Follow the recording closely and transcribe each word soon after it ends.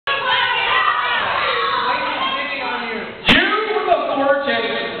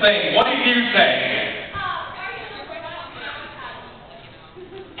thing. What did you say?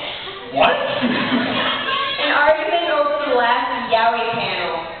 What? An argument over the last Yowie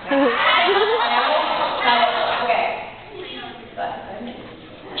panel. Okay.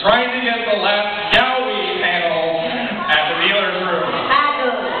 Trying to get the last Yowie panel at the dealer's room.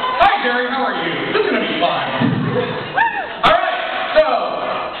 Hi, Jerry. How are you? This is going to be fun. All right. So,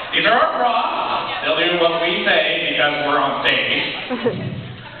 these are our props. They'll do what we say because we're on stage.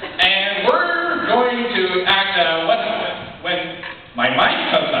 And we're going to act out when my mic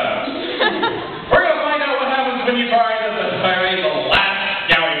comes out. We're going to find out what happens when you try to play the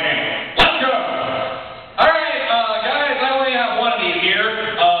last Yowie panel. Let's go! Alright, guys, I only have one of these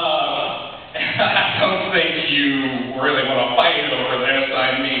here. I don't think you really want to fight over this,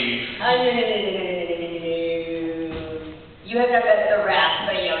 You have not got the rasp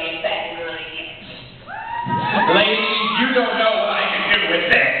of Yowie back really yet. Ladies, you don't know what I can do with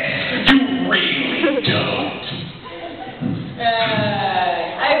this. You really don't.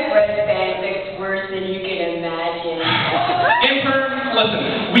 I've read fanfics worse than you can imagine. Intern,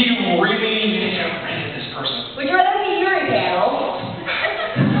 listen, we really need to get rid of this person. Would you rather be Yuri panel?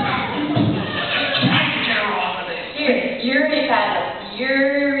 Try to get her off of this. Yuri panel.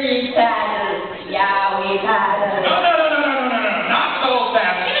 Yuri panel. Yowie panel. No. Not so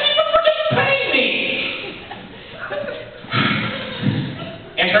fast. You didn't even freaking pay me.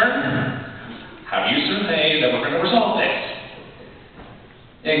 Intern, how do you survey that we're going to resolve this?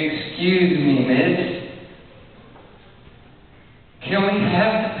 Excuse me, miss. Can we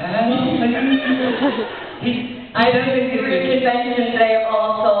have the panel, please? I don't think the conventions they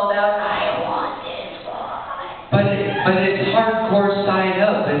all sold out. I want this one. But it's hardcore side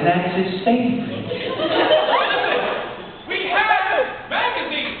up, and that's his statement. We have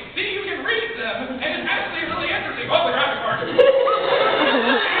magazines. See, you can read them, and it's actually really interesting. Oh, the graphic card.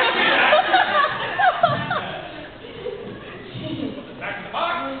 Back in the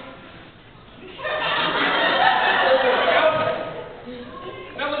box.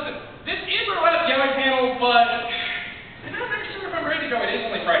 Now listen, this is our last Yowie panel, but I'm not very sure if I'm ready to go. It is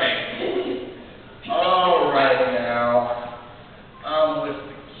only Friday. All right now, I'm with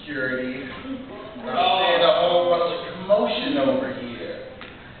security. I'm seeing a whole bunch of commotion over here.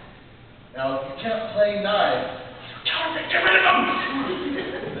 Now, if you can't play nice, Get rid of them!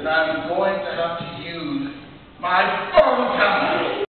 then I'm going to have to use my